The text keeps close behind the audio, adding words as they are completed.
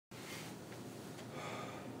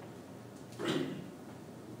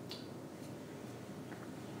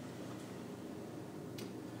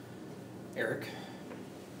Erik.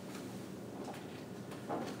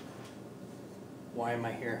 Why am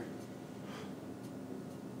I here?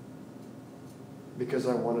 Because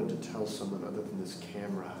I wanted to tell someone other than this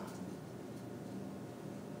camera.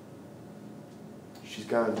 She's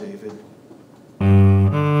gone, David.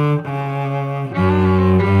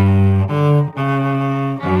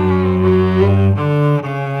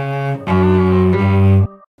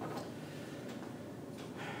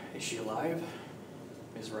 Is she alive?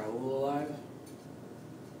 Is Raoul alive?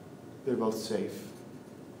 They're both safe,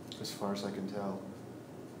 as far as I can tell.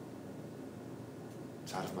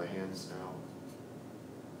 It's out of my hands now.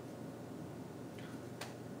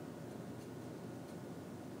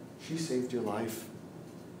 She saved your life.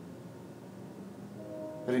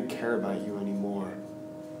 I didn't care about you anymore.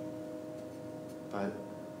 But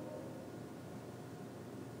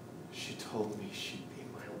she told me she'd be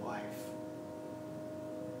my wife.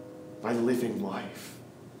 My living wife.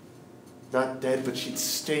 Not dead, but she'd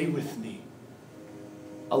stay with me.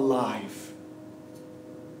 Alive.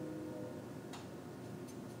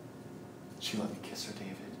 She let me kiss her,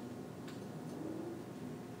 David.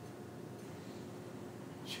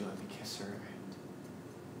 She let me kiss her, and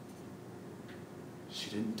she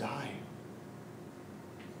didn't die.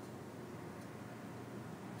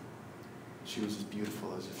 She was as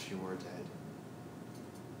beautiful as if she were dead.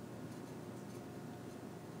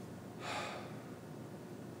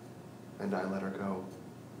 And I let her go.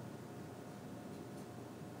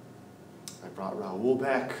 I brought Raoul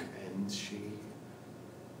back, and she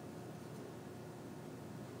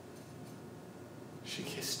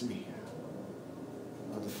kissed me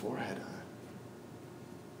on the forehead.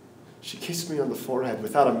 She kissed me on the forehead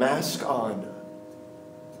without a mask on.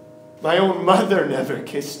 My own mother never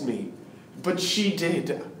kissed me, but she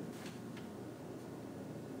did.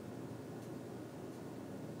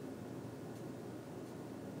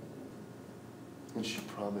 And she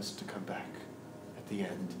promised to come back at the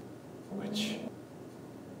end, which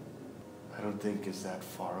I don't think is that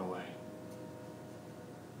far away.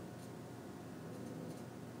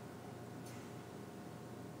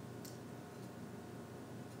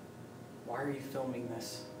 Why are you filming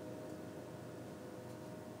this?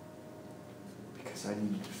 Because I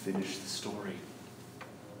needed to finish the story.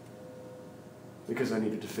 Because I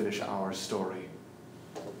needed to finish our story.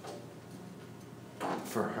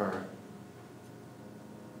 For her.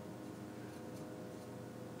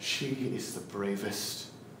 She is the bravest,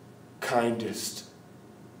 kindest.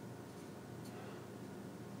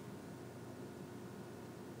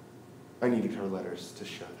 I needed her letters to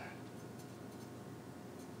show that.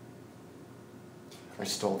 I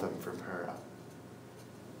stole them from her.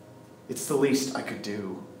 It's the least I could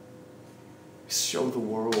do. Show the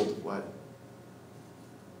world what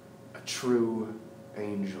a true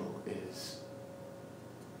angel is.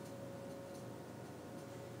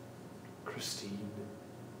 Christine,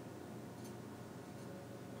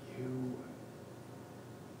 you